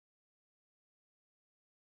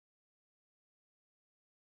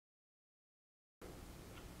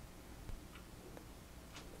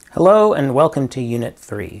Hello and welcome to Unit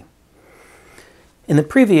 3. In the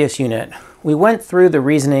previous unit, we went through the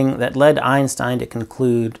reasoning that led Einstein to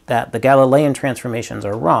conclude that the Galilean transformations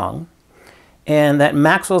are wrong, and that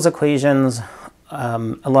Maxwell's equations,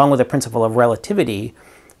 along with the principle of relativity,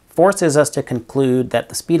 forces us to conclude that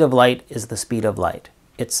the speed of light is the speed of light.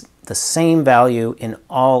 It's the same value in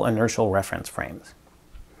all inertial reference frames.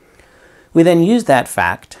 We then used that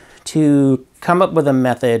fact to come up with a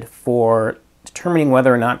method for determining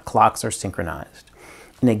whether or not clocks are synchronized.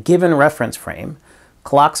 In a given reference frame,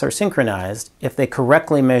 clocks are synchronized if they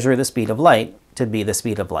correctly measure the speed of light to be the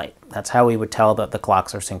speed of light. That's how we would tell that the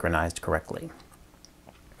clocks are synchronized correctly.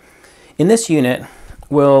 In this unit,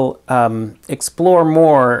 we'll explore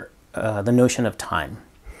more the notion of time.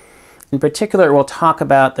 In particular, we'll talk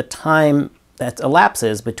about the time that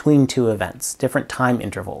elapses between two events, different time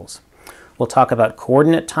intervals. We'll talk about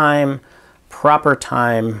coordinate time, proper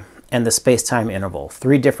time, and the space-time interval,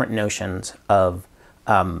 three different notions of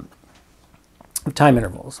time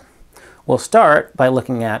intervals. We'll start by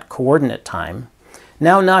looking at coordinate time,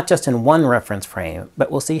 now not just in one reference frame, but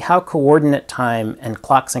we'll see how coordinate time and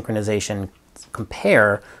clock synchronization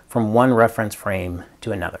compare from one reference frame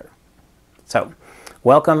to another. So,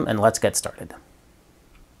 welcome and let's get started.